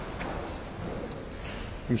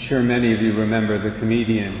I'm sure many of you remember the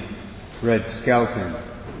comedian Red Skelton,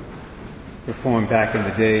 performed back in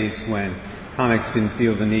the days when comics didn't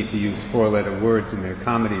feel the need to use four-letter words in their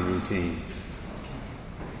comedy routines.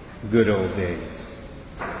 The good old days.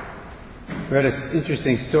 I read an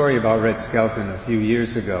interesting story about Red Skelton a few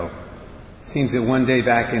years ago. It seems that one day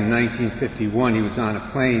back in 1951, he was on a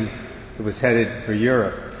plane that was headed for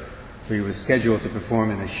Europe, where he was scheduled to perform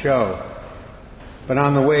in a show. But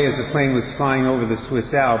on the way, as the plane was flying over the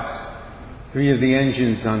Swiss Alps, 3 of the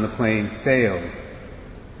engines on the plane failed,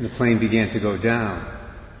 and the plane began to go down.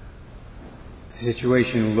 The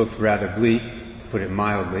situation looked rather bleak, to put it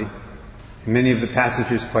mildly, and many of the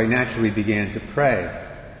passengers quite naturally began to pray.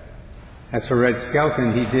 As for Red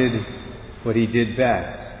Skelton, he did what he did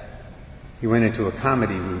best. He went into a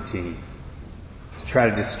comedy routine to try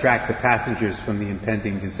to distract the passengers from the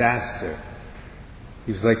impending disaster.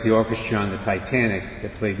 He was like the orchestra on the Titanic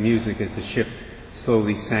that played music as the ship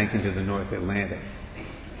slowly sank into the North Atlantic.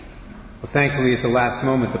 Well, thankfully, at the last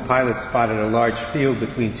moment, the pilot spotted a large field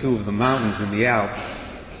between 2 of the mountains in the Alps,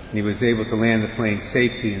 and he was able to land the plane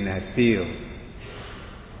safely in that field.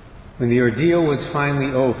 When the ordeal was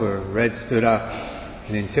finally over, Red stood up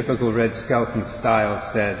and in typical Red Skelton style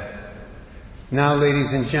said, "Now,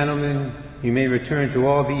 ladies and gentlemen, you may return to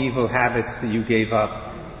all the evil habits that you gave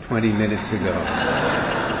up 20 minutes ago."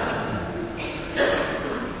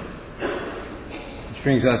 Which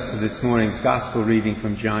brings us to this morning's gospel reading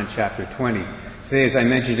from John chapter 20. Today, as I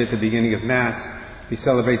mentioned at the beginning of Mass, we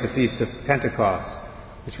celebrate the Feast of Pentecost,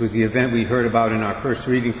 which was the event we heard about in our first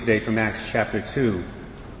reading today from Acts chapter 2.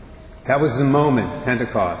 That was the moment,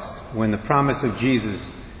 Pentecost, when the promise of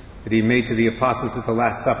Jesus that he made to the apostles at the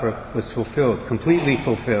Last Supper was fulfilled, completely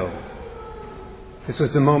fulfilled. This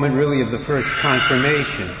was the moment really of the first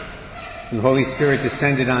confirmation. And the Holy Spirit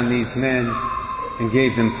descended on these men and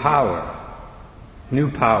gave them power, new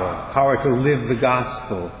power, power to live the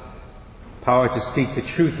gospel, power to speak the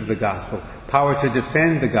truth of the gospel, power to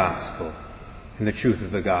defend the gospel and the truth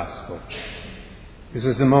of the gospel. This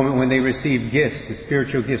was the moment when they received gifts, the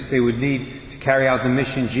spiritual gifts they would need to carry out the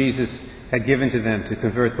mission Jesus had given to them to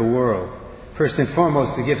convert the world. First and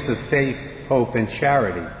foremost, the gifts of faith, hope, and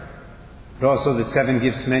charity. But also the 7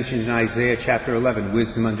 gifts mentioned in Isaiah chapter 11,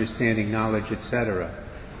 wisdom, understanding, knowledge, etc.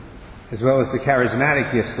 As well as the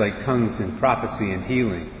charismatic gifts like tongues and prophecy and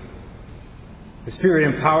healing. The Spirit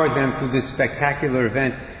empowered them through this spectacular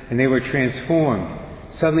event, and they were transformed.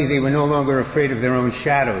 Suddenly they were no longer afraid of their own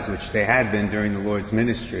shadows, which they had been during the Lord's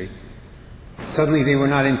ministry. Suddenly they were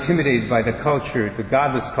not intimidated by the culture, the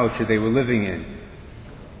godless culture they were living in.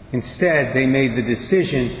 Instead, they made the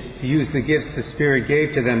decision to use the gifts the Spirit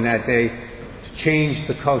gave to them that day to change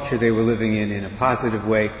the culture they were living in a positive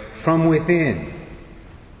way from within,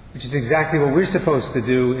 which is exactly what we're supposed to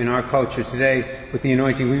do in our culture today with the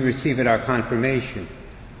anointing we receive at our confirmation.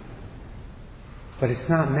 But it's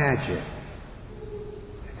not magic.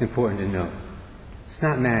 It's important to note. It's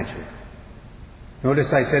not magic.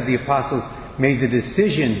 Notice I said the apostles made the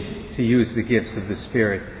decision to use the gifts of the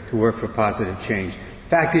Spirit to work for positive change.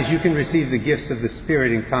 Fact is, you can receive the gifts of the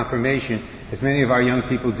Spirit in confirmation, as many of our young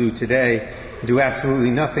people do today, and do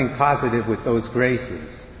absolutely nothing positive with those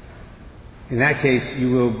graces. In that case,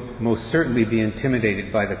 you will most certainly be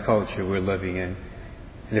intimidated by the culture we're living in,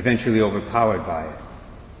 and eventually overpowered by it.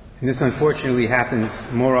 And this unfortunately happens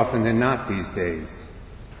more often than not these days.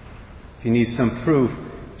 If you need some proof,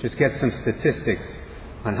 just get some statistics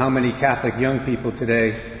on how many Catholic young people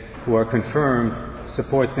today who are confirmed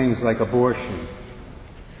support things like abortion,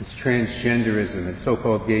 it's transgenderism, it's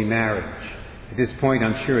so-called gay marriage. At this point,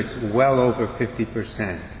 I'm sure it's well over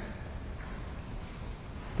 50%.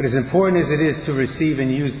 But as important as it is to receive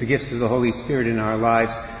and use the gifts of the Holy Spirit in our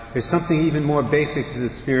lives, there's something even more basic that the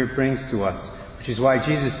Spirit brings to us, which is why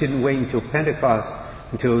Jesus didn't wait until Pentecost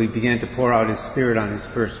until he began to pour out his Spirit on his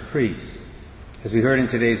first priests. As we heard in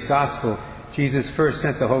today's Gospel, Jesus first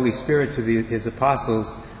sent the Holy Spirit to his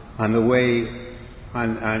apostles on the way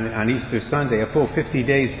on Easter Sunday, a full 50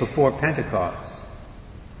 days before Pentecost.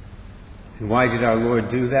 And why did our Lord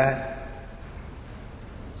do that?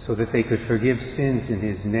 So that they could forgive sins in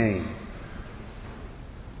his name.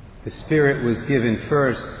 The Spirit was given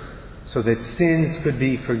first so that sins could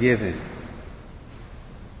be forgiven.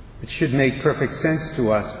 It should make perfect sense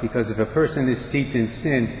to us, because if a person is steeped in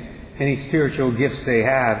sin, any spiritual gifts they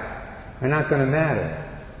have are not going to matter.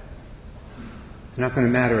 They're not going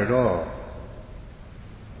to matter at all.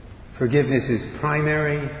 Forgiveness is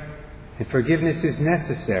primary, and forgiveness is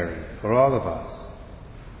necessary for all of us.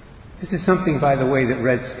 This is something, by the way, that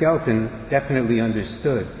Red Skelton definitely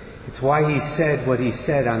understood. It's why he said what he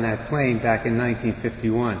said on that plane back in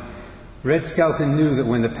 1951. Red Skelton knew that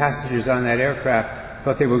when the passengers on that aircraft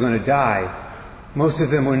thought they were going to die, most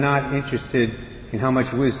of them were not interested in how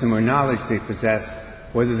much wisdom or knowledge they possessed,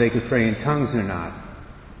 whether they could pray in tongues or not.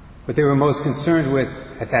 What they were most concerned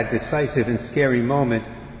with at that decisive and scary moment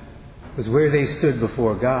was where they stood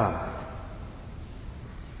before God.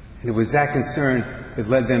 And it was that concern that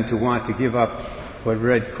led them to want to give up what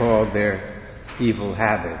Red called their evil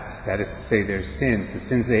habits, that is to say, their sins, the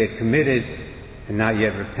sins they had committed and not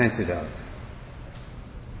yet repented of.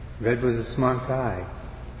 Red was a smart guy.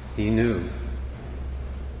 He knew.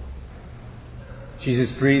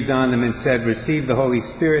 Jesus breathed on them and said, "Receive the Holy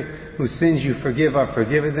Spirit. Whose sins you forgive are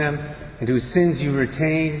forgiven them, and whose sins you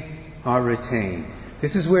retain are retained."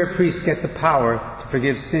 This is where priests get the power to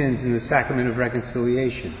forgive sins in the sacrament of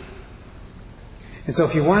reconciliation. And so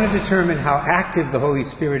if you want to determine how active the Holy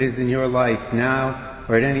Spirit is in your life now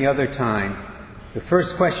or at any other time, the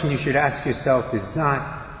first question you should ask yourself is not,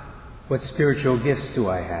 what spiritual gifts do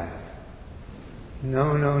I have?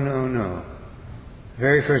 No. The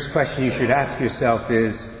very first question you should ask yourself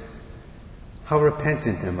is, how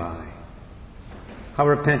repentant am I? How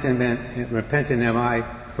repentant am I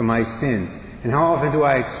for my sins? And how often do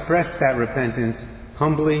I express that repentance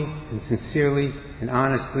humbly and sincerely and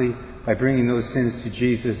honestly by bringing those sins to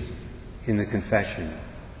Jesus in the confession?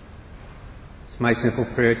 It's my simple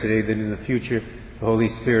prayer today that in the future the Holy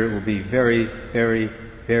Spirit will be very, very,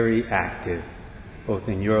 very active, both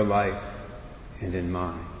in your life and in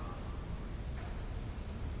mine.